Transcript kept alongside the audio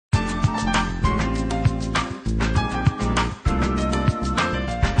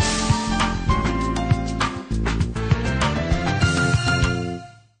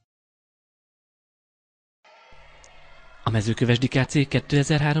Mezőkövesdi KC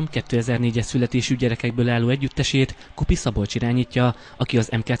 2003-2004-es születésű gyerekekből álló együttesét Kupi Szabolcs irányítja, aki az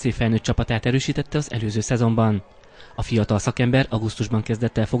MKC felnőtt csapatát erősítette az előző szezonban. A fiatal szakember augusztusban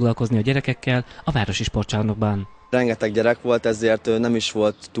kezdett el foglalkozni a gyerekekkel a városi sportcsarnokban. Rengeteg gyerek volt, ezért nem is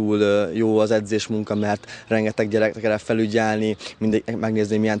volt túl jó az edzésmunka, mert rengeteg gyerekre felügyelni,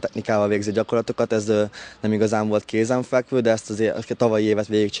 megnézni, milyen technikával végzi gyakorlatokat. Ez nem igazán volt kézenfekvő, de ezt azért a tavalyi évet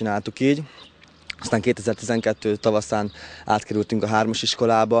végigcsináltuk így. Aztán 2012 tavaszán átkerültünk a 3-as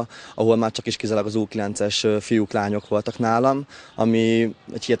iskolába, ahol már csak is kizárólag az U9-es fiúk, lányok voltak nálam, ami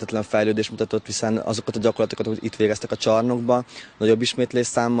egy hihetetlen fejlődés mutatott, hiszen azokat a gyakorlatokat, amit itt végeztek a csarnokba, nagyobb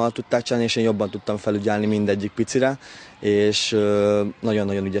ismétlésszámmal tudták csinálni, és én jobban tudtam felügyelni mindegyik picire, és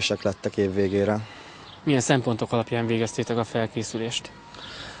nagyon-nagyon ügyesek lettek év végére. Milyen szempontok alapján végeztétek a felkészülést?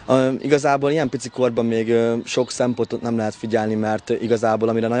 Igazából ilyen pici korban még sok szempontot nem lehet figyelni, mert igazából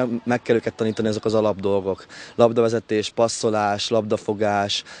amire nagyon meg kell őket tanítani, azok az alapdolgok. Labdavezetés, passzolás,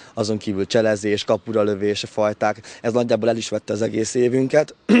 labdafogás, azon kívül cselezés, kapuralövés, fajták. Ez nagyjából el is vette az egész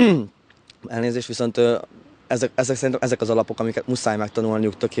évünket. Elnézést, viszont ezek az alapok, amiket muszáj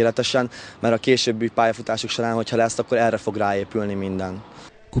megtanulniuk tökéletesen, mert a későbbi pályafutásuk során, hogyha lesz, akkor erre fog ráépülni minden.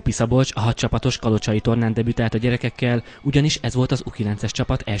 Kupi Szabolcs a 6 csapatos kalocsai tornán debütált a gyerekekkel, ugyanis ez volt az U9-es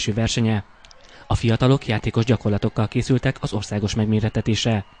csapat első versenye. A fiatalok játékos gyakorlatokkal készültek az országos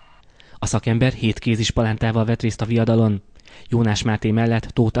megmérettetésre. A szakember 7 kézis palántával vett részt a viadalon. Jónás Máté mellett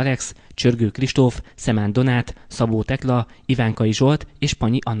Tóth Alex, Csörgő Kristóf, Szemán Donát, Szabó Tekla, Ivánkai Zsolt és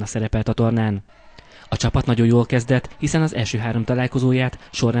Panyi Anna szerepelt a tornán. A csapat nagyon jól kezdett, hiszen az első 3 találkozóját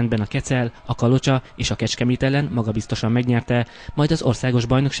sorrendben a Kecel, a Kalocsa és a Kecskemét ellen magabiztosan megnyerte, majd az országos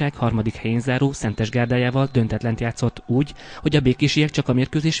bajnokság 3. helyén záró Szentesgárdájával döntetlent játszott úgy, hogy a békésiek csak a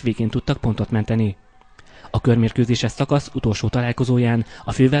mérkőzés végén tudtak pontot menteni. A körmérkőzéses szakasz utolsó találkozóján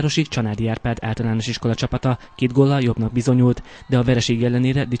a fővárosi Csanádi Árpád általános iskola csapata 2 góllal jobbnak bizonyult, de a vereség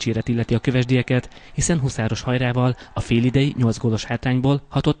ellenére dicséret illeti a kövesdieket, hiszen huszáros hajrával a félidei 8 gólos hátrányból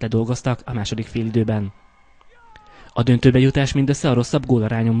 6-ot ledolgoztak a második félidőben. A döntőbe jutás mindössze a rosszabb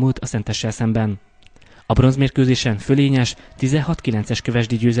gólarányon múlt a Szentessel szemben. A bronzmérkőzésen fölényes 16-9-es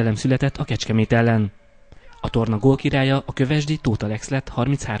kövesdi győzelem született a Kecskemét ellen. A torna gólkirálya a kövesdi Tóth Alex lett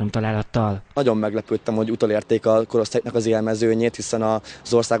 33 találattal. Nagyon meglepődtem, hogy utolérték a korosztálynak az élmezőnyét, hiszen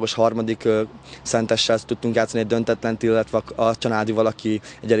az országos 3. Szentessel tudtunk játszani egy döntetlent, illetve a Csanádival, aki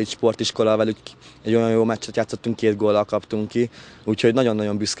egy elit sportiskola, velük egy olyan jó meccset játszottunk, 2 góllal kaptunk ki. Úgyhogy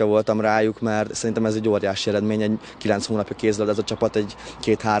nagyon-nagyon büszke voltam rájuk, mert szerintem ez egy óriási eredmény, egy 9 hónapja kézlabda ez a csapat, egy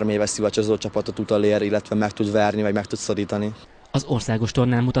 2-3 éves szivacsozó csapatot utolér, illetve meg tud verni, vagy meg tud szorítani. Az országos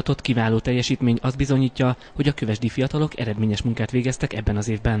tornán mutatott kiváló teljesítmény azt bizonyítja, hogy a kövesdi fiatalok eredményes munkát végeztek ebben az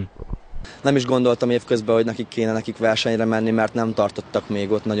évben. Nem is gondoltam évközben, hogy nekik versenyre menni, mert nem tartottak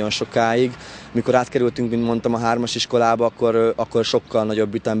még ott nagyon sokáig. Mikor átkerültünk, mint mondtam, a 3-as iskolába, akkor sokkal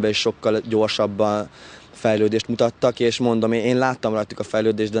nagyobb ütemben és sokkal gyorsabban fejlődést mutattak, és mondom, én láttam rajtuk a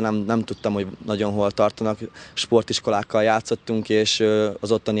fejlődést, de nem tudtam, hogy nagyon hol tartanak. Sportiskolákkal játszottunk, és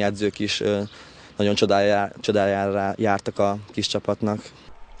az ottani edzők is nagyon csodájára jártak a kis csapatnak.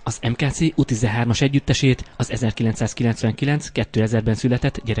 Az MKC U13-as együttesét az 1999-2000-ben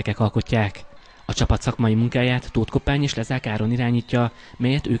született gyerekek alkotják. A csapat szakmai munkáját Tóth Koppány és Lezák Áron irányítja,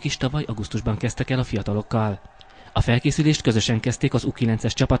 melyet ők is tavaly augusztusban kezdtek el a fiatalokkal. A felkészülést közösen kezdték az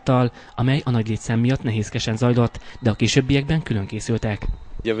U9-es csapattal, amely a nagy létszám miatt nehézkesen zajlott, de a későbbiekben külön készültek.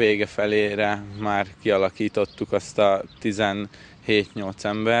 A vége felére már kialakítottuk azt a 17-8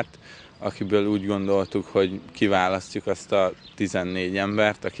 embert, akiből úgy gondoltuk, hogy kiválasztjuk azt a 14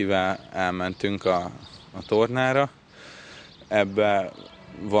 embert, akivel elmentünk a tornára. Ebben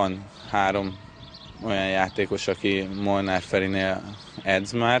van 3 olyan játékos, aki Molnár Ferinél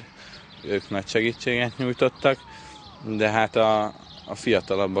edz már, ők nagy segítséget nyújtottak, de hát a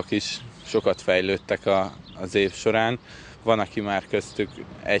fiatalabbak is sokat fejlődtek az év során. Van, aki már köztük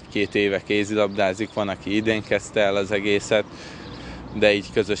 1-2 éve kézilabdázik, van, aki idén kezdte el az egészet, de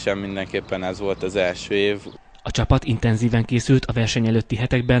így közösen mindenképpen ez volt az első év. A csapat intenzíven készült a verseny előtti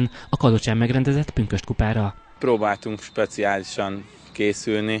hetekben a Kalocsán megrendezett pünkösdkupára. Próbáltunk speciálisan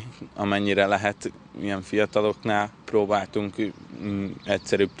készülni, amennyire lehet ilyen fiataloknál. Próbáltunk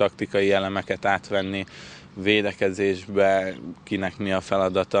egyszerűbb taktikai elemeket átvenni, védekezésbe, kinek mi a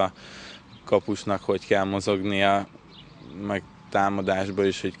feladata, kapusnak hogy kell mozognia, meg támadásba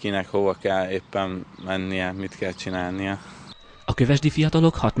is, hogy kinek hova kell éppen mennie, mit kell csinálnia. A kövesdi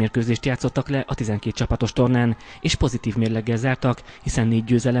fiatalok 6 mérkőzést játszottak le a 12 csapatos tornán, és pozitív mérleggel zártak, hiszen 4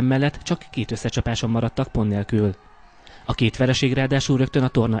 győzelem mellett csak 2 összecsapáson maradtak pont nélkül. A 2 vereség ráadásul rögtön a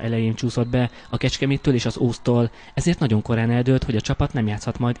torna elején csúszott be a Kecskeméttől és az Óztól, ezért nagyon korán eldőlt, hogy a csapat nem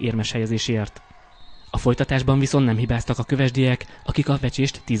játszhat majd érmes helyezésért. A folytatásban viszont nem hibáztak a kövesdiek, akik a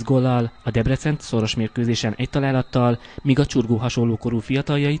vecsést 10 góllal, a Debrecent szoros mérkőzésen 1 találattal, míg a Csurgó hasonló korú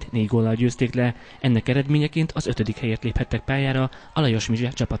fiataljait 4 góllal győzték le, ennek eredményeként az 5. helyért léphettek pályára a Lajos Mizse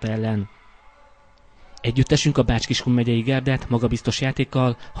csapata ellen. Együttesünk a Bács-Kiskun megyei gárdát magabiztos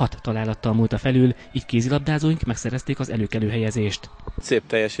játékkal, 6 találattal múlta felül, így kézilabdázóink megszerezték az előkelő helyezést. Szép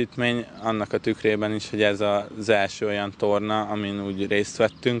teljesítmény annak a tükrében is, hogy ez az első olyan torna, amin úgy részt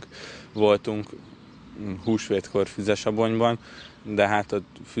vettünk. Voltunk húsvétkor Füzesabonyban, de hát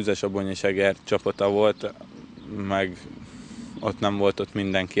ott Füzesabony és Eger csapata volt, meg ott nem volt ott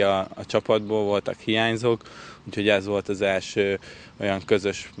mindenki a csapatból, voltak hiányzók, úgyhogy ez volt az első olyan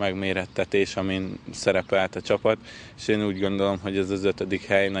közös megmérettetés, amin szerepelt a csapat, és én úgy gondolom, hogy ez az 5.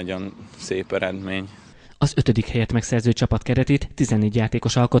 hely nagyon szép eredmény. Az 5. helyet megszerző csapat keretét 14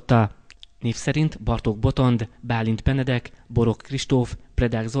 játékos alkotta. Név szerint Bartók Botond, Bálint Benedek, Borok Kristóf,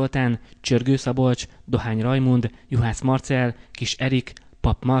 Predák Zoltán, Csörgő Szabolcs, Dohány Rajmund, Juhász Marcell, Kis Erik,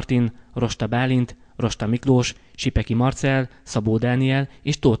 Pap Martin, Rosta Bálint, Rosta Miklós, Sipeki Marcell, Szabó Dániel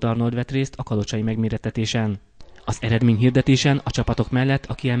és Tóth Arnold vett részt a kalocsai megmérettetésen. Az eredményhirdetésen a csapatok mellett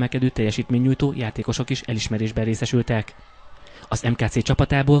a kiemelkedő teljesítménynyújtó játékosok is elismerésben részesültek. Az MKC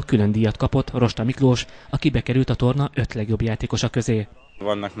csapatából külön díjat kapott Rosta Miklós, aki bekerült a torna 5 legjobb játékosa közé.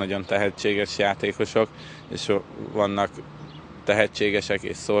 Vannak nagyon tehetséges játékosok, és vannak tehetségesek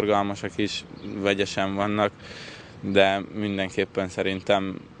és szorgalmasak is, vegyesen vannak, de mindenképpen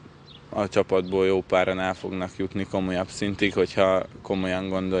szerintem a csapatból jó páran el fognak jutni komolyabb szintig, hogyha komolyan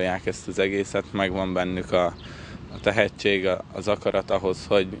gondolják ezt az egészet, megvan bennük a tehetség, az akarat ahhoz,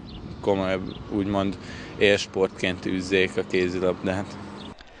 hogy komolyabb, úgymond élsportként űzzék a kézilabdát.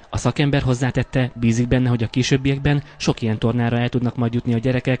 A szakember hozzátette, bízik benne, hogy a későbbiekben sok ilyen tornára el tudnak majd jutni a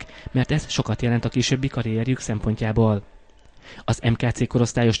gyerekek, mert ez sokat jelent a későbbi karrierjük szempontjából. Az MKC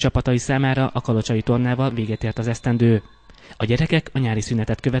korosztályos csapatai számára a kalocsai tornával véget ért az esztendő. A gyerekek a nyári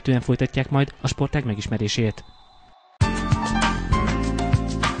szünetet követően folytatják majd a sportág megismerését.